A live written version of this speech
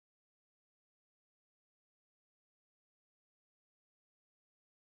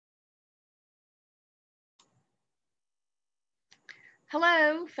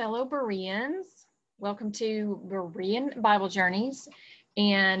Hello, fellow Bereans. Welcome to Berean Bible Journeys.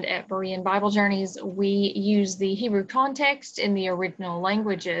 And at Berean Bible Journeys, we use the Hebrew context in the original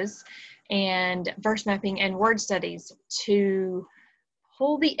languages and verse mapping and word studies to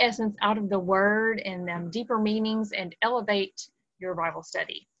pull the essence out of the word and deeper meanings and elevate your Bible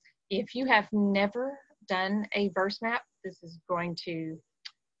study. If you have never done a verse map, this is going to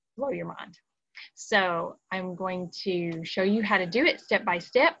blow your mind. So I'm going to show you how to do it step by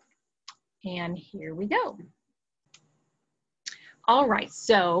step, and here we go. All right,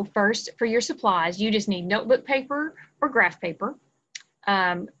 so first for your supplies, you just need notebook paper or graph paper.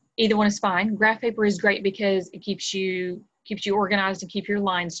 Either one is fine. Graph paper is great because it keeps you organized and keep your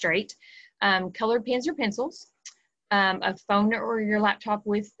lines straight. Colored pens or pencils, a phone or your laptop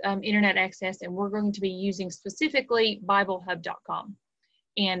with internet access, and we're going to be using specifically BibleHub.com.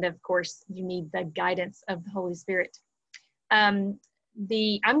 And of course, you need the guidance of the Holy Spirit. I'm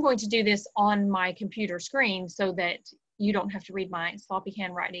going to do this on my computer screen so that you don't have to read my sloppy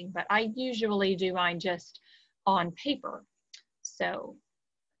handwriting, but I usually do mine just on paper. So,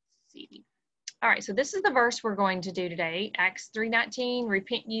 let's see. All right, so this is the verse we're going to do today. Acts 3:19,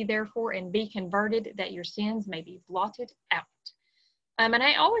 repent ye therefore and be converted that your sins may be blotted out. And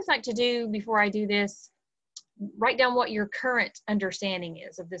I always like to do, before I do this, write down what your current understanding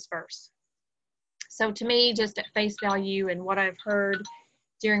is of this verse. So to me, just at face value and what I've heard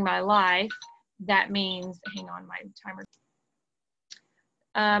during my life, that means, hang on, my timer.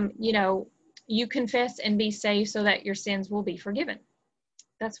 You confess and be saved so that your sins will be forgiven.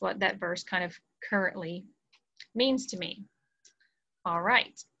 That's what that verse kind of currently means to me. All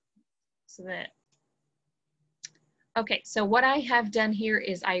right. Okay, so what I have done here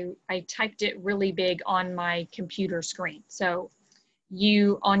is I typed it really big on my computer screen. So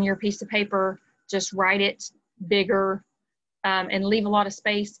you, on your piece of paper, just write it bigger and leave a lot of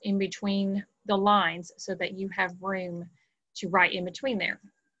space in between the lines so that you have room to write in between there.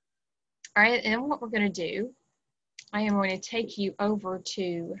 All right, and what we're going to do, I am going to take you over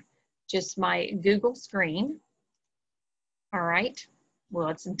to just my Google screen. All right, well,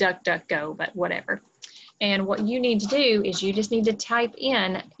 it's DuckDuckGo, but whatever. And what you need to do is you just need to type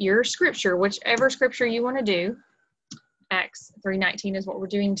in your scripture, whichever scripture you want to do. Acts 3:19 is what we're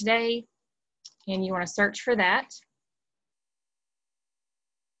doing today. And you want to search for that.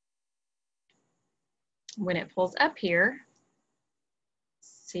 When it pulls up here,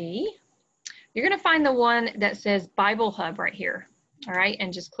 see, you're going to find the one that says Bible Hub right here. All right,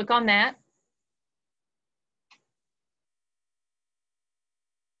 and just click on that.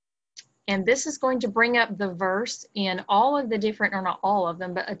 And this is going to bring up the verse in all of the different, or not all of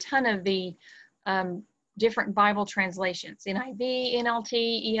them, but a ton of the different Bible translations. NIV,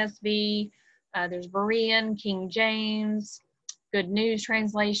 NLT, ESV, there's Berean, King James, Good News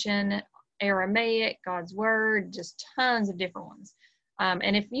Translation, Aramaic, God's Word, just tons of different ones.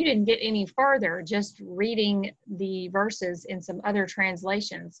 And if you didn't get any further, just reading the verses in some other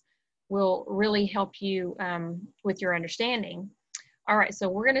translations will really help you with your understanding. All right, so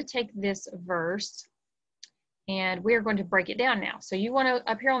we're going to take this verse and we're going to break it down now. So you want to,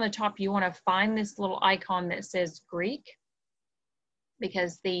 up here on the top, you want to find this little icon that says Greek,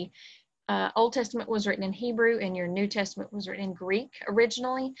 because the Old Testament was written in Hebrew and your New Testament was written in Greek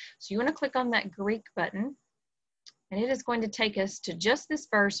originally. So you want to click on that Greek button, and it is going to take us to just this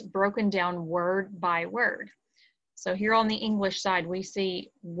verse broken down word by word. So here on the English side, we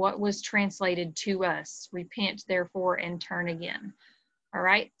see what was translated to us. Repent, therefore, and turn again. All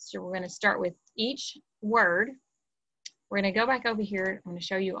right, so we're going to start with each word. We're going to go back over here. I'm going to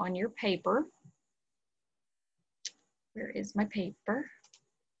show you on your paper. Where is my paper?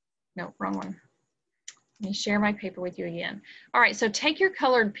 No, wrong one. Let me share my paper with you again. All right, so take your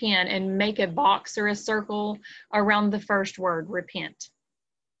colored pen and make a box or a circle around the first word, repent.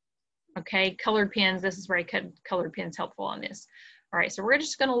 Okay, colored pens, this is where I cut colored pens helpful on this. All right, so we're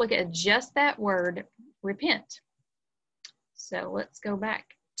just going to look at just that word, repent. So let's go back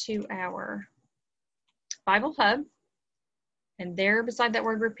to our Bible Hub. And there beside that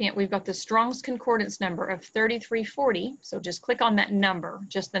word repent, we've got the Strong's Concordance number of 3340. So just click on that number,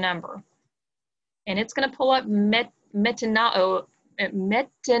 just the number. And it's going to pull up metanoel.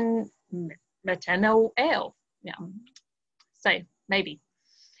 Yeah, say, maybe.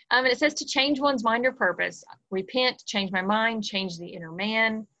 And it says to change one's mind or purpose. Repent, change my mind, change the inner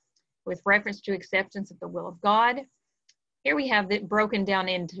man, with reference to acceptance of the will of God. Here we have it broken down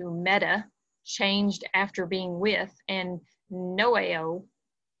into meta, changed after being with, and noeo,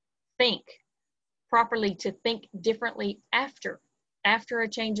 think, properly to think differently after a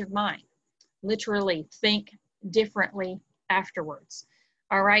change of mind. Literally, think differently afterwards.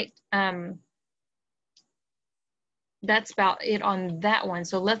 All right. That's about it on that one.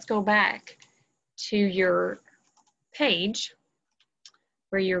 So let's go back to your page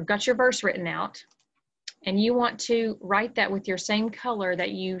where you've got your verse written out, and you want to write that with your same color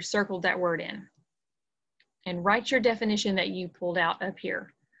that you circled that word in, and write your definition that you pulled out up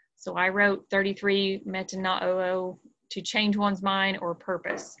here. So I wrote 33 metanao, to change one's mind or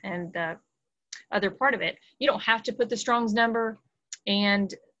purpose. And the other part of it, you don't have to put the Strong's number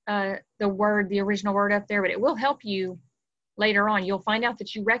and the original word up there, but it will help you later on. You'll find out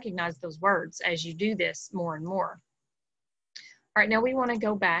that you recognize those words as you do this more and more. All right, now we want to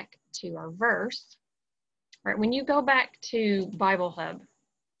go back to our verse. All right, when you go back to Bible Hub,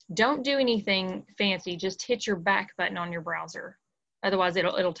 don't do anything fancy, just hit your back button on your browser. Otherwise,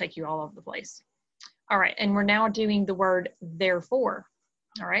 it'll take you all over the place. All right, and we're now doing the word therefore.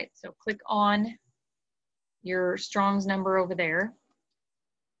 All right, so click on your Strong's number over there,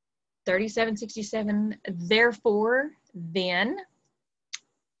 3767, therefore, then.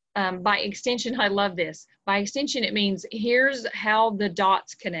 By extension, I love this. By extension, it means here's how the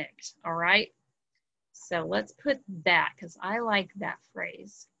dots connect, all right? So let's put that, because I like that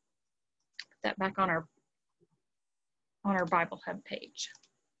phrase. Put that back on our Bible Hub page.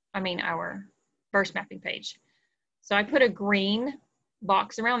 I mean, our verse mapping page. So I put a green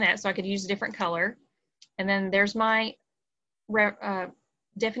box around that so I could use a different color. And then there's my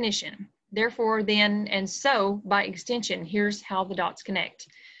definition. Therefore, then, and so, by extension, here's how the dots connect.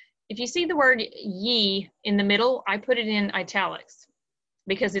 If you see the word ye in the middle, I put it in italics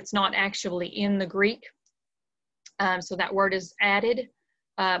because it's not actually in the Greek. So that word is added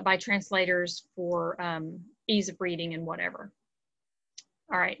by translators for ease of reading and whatever.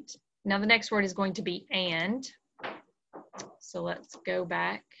 All right, now the next word is going to be and. So let's go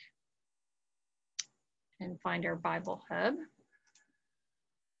back and find our Bible Hub.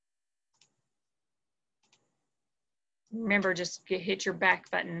 Remember, just hit your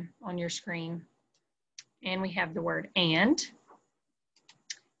back button on your screen. And we have the word and.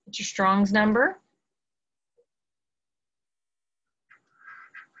 It's your Strong's number.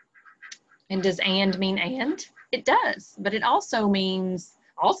 And does and mean and? It does, but it also means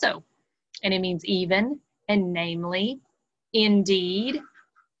also. And it means even and namely, indeed.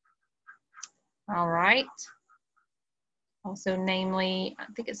 All right. Also, namely, I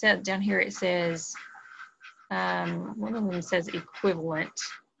think it said down here, it says, one of them says equivalent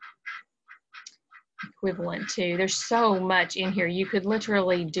to. There's so much in here. You could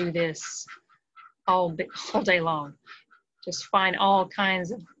literally do this all day long. Just find all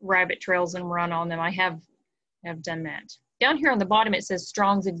kinds of rabbit trails and run on them. I have done that. Down here on the bottom, it says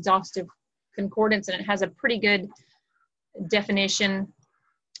Strong's Exhaustive Concordance, and it has a pretty good definition,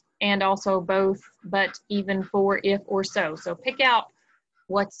 and also both, but, even, for, if, or so. So pick out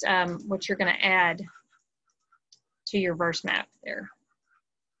what you're going to add to your verse map there.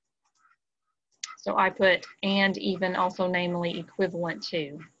 So I put and, even, also, namely, equivalent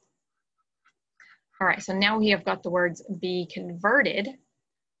to. All right, so now we have got the words be converted.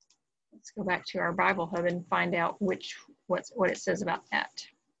 Let's go back to our Bible Hub and find out what it says about that.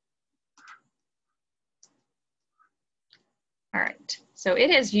 All right, so it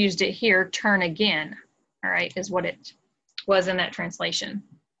has used it here, turn again, all right, is what it was in that translation.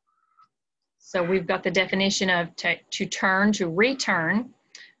 So we've got the definition of to turn, to return.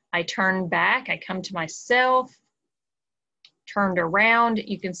 I turn back, I come to myself, turned around.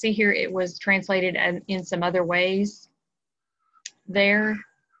 You can see here it was translated in some other ways there.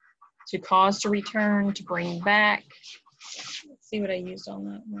 To cause to return, to bring back. Let's see what I used on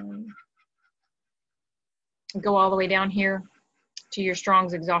that one. Go all the way down here to your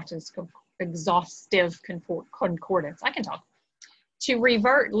Strong's Exhaustive Concordance. I can talk. To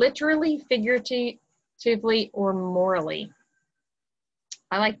revert literally, figuratively, or morally.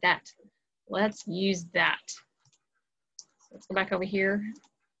 I like that. Let's use that. Let's go back over here.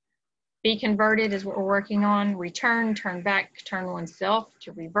 Be converted is what we're working on. Return, turn back, turn oneself.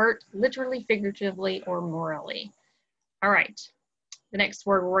 To revert, literally, figuratively, or morally. All right. The next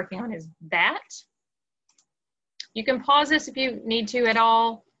word we're working on is that. You can pause this if you need to at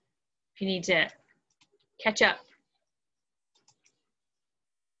all, if you need to catch up.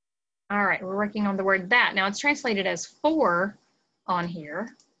 All right, we're working on the word that. Now it's translated as for on here,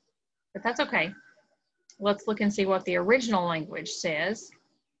 but that's okay. Let's look and see what the original language says.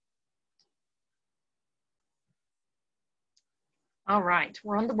 All right,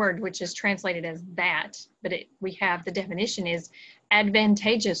 we're on the word which is translated as that, but we have the definition is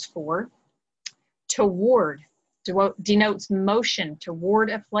advantageous for, toward, denotes motion toward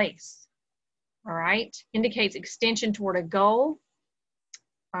a place. All right, indicates extension toward a goal.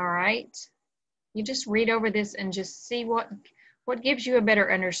 All right, you just read over this and just see what gives you a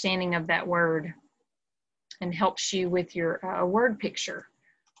better understanding of that word and helps you with your word picture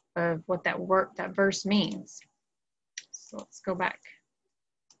of what that verse means. So let's go back.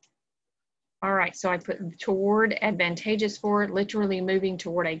 All right, so I put toward, advantageous for, literally moving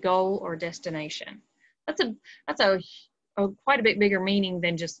toward a goal or destination. That's a quite a bit bigger meaning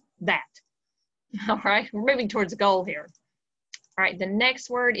than just that. All right, we're moving towards a goal here. All right, the next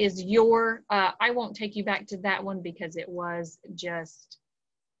word is your. I won't take you back to that one because it was just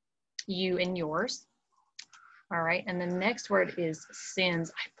you and yours. All right, and the next word is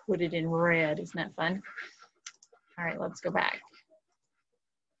sins. I put it in red. Isn't that fun? All right, let's go back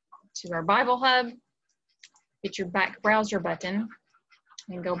to our Bible Hub. Hit your back browser button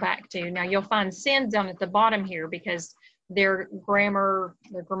and go back to, now you'll find sins down at the bottom here because their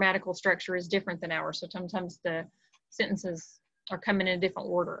grammatical structure is different than ours. So sometimes the sentences are coming in a different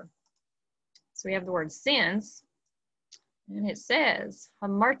order. So we have the word sins, and it says,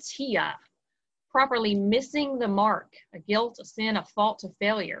 hamartia, properly missing the mark, a guilt, a sin, a fault, a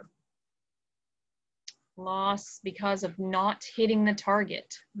failure. Loss because of not hitting the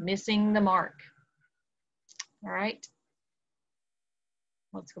target, missing the mark. All right.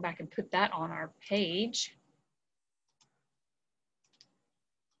 Let's go back and put that on our page.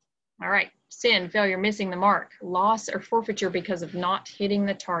 All right, sin, failure, missing the mark, loss or forfeiture because of not hitting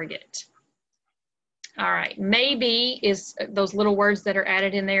the target. All right, maybe is those little words that are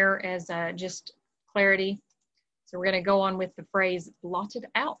added in there as just clarity. So we're going to go on with the phrase blotted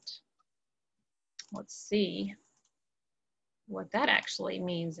out. Let's see what that actually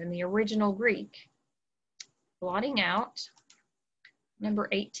means in the original Greek. Blotting out, number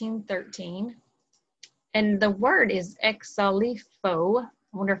 1813. And the word is exalifo.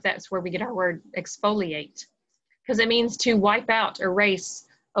 I wonder if that's where we get our word exfoliate, because it means to wipe out, erase,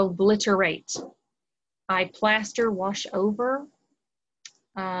 obliterate. I plaster, wash over,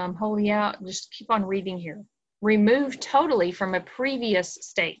 wholly out, just keep on reading here. Remove totally from a previous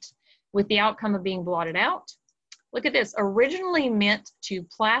state with the outcome of being blotted out. Look at this, originally meant to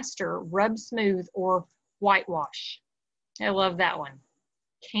plaster, rub smooth, or whitewash. I love that one.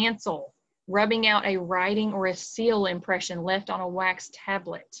 Cancel, rubbing out a writing or a seal impression left on a wax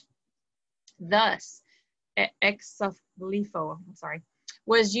tablet. Thus, exalifo,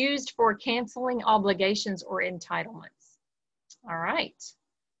 was used for canceling obligations or entitlements. All right,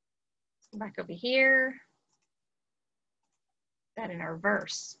 go back over here. That in our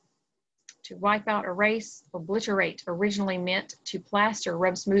verse. To wipe out, erase, obliterate, originally meant to plaster,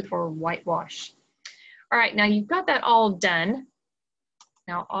 rub smooth, or whitewash. All right, now you've got that all done.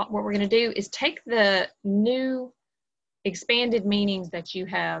 Now, what we're going to do is take the new expanded meanings that you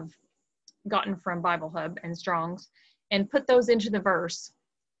have gotten from Bible Hub and Strong's and put those into the verse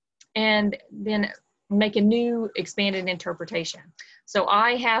and then make a new expanded interpretation. So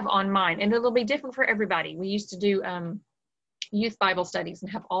I have on mine, and it'll be different for everybody. We used to do youth Bible studies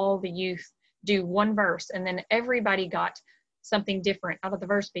and have all the youth do one verse, and then everybody got something different out of the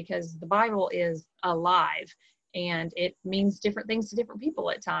verse because the Bible is alive and it means different things to different people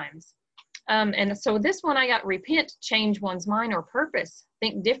at times. And so this one I got repent, change one's mind or purpose,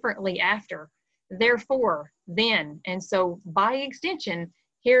 think differently after, therefore, then. And so by extension,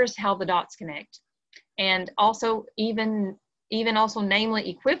 here's how the dots connect. And also even also namely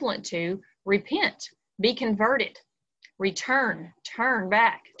equivalent to repent, be converted, return, turn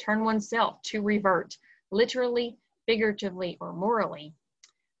back, turn oneself, to revert, literally, figuratively, or morally.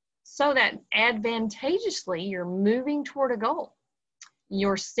 So that advantageously, you're moving toward a goal.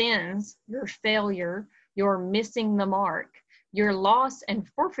 Your sins, your failure, your missing the mark, your loss and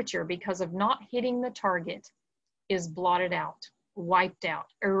forfeiture because of not hitting the target is blotted out, wiped out,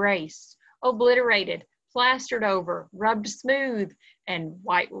 erased, obliterated, plastered over, rubbed smooth, and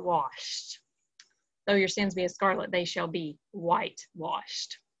whitewashed. Though your sins be as scarlet, they shall be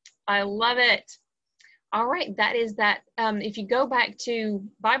whitewashed. I love it. All right, that is that. If you go back to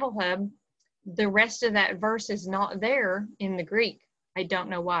Bible Hub, the rest of that verse is not there in the Greek. I don't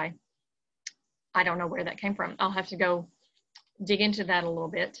know why. I don't know where that came from. I'll have to go dig into that a little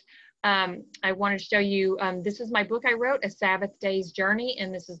bit. I wanted to show you, this is my book I wrote, A Sabbath Day's Journey,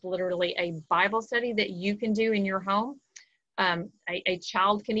 and this is literally a Bible study that you can do in your home. A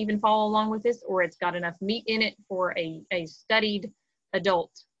child can even follow along with this, or it's got enough meat in it for a studied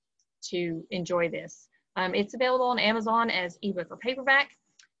adult to enjoy this. It's available on Amazon as ebook or paperback.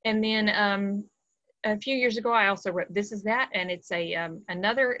 And then a few years ago, I also wrote This Is That, and it's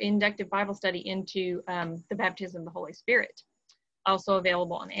another inductive Bible study into the baptism of the Holy Spirit, also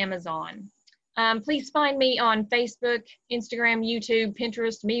available on Amazon. Please find me on Facebook, Instagram, YouTube,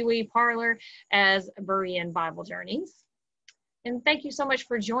 Pinterest, MeWe, Parler as Berean Bible Journeys. And thank you so much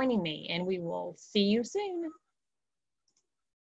for joining me, and we will see you soon.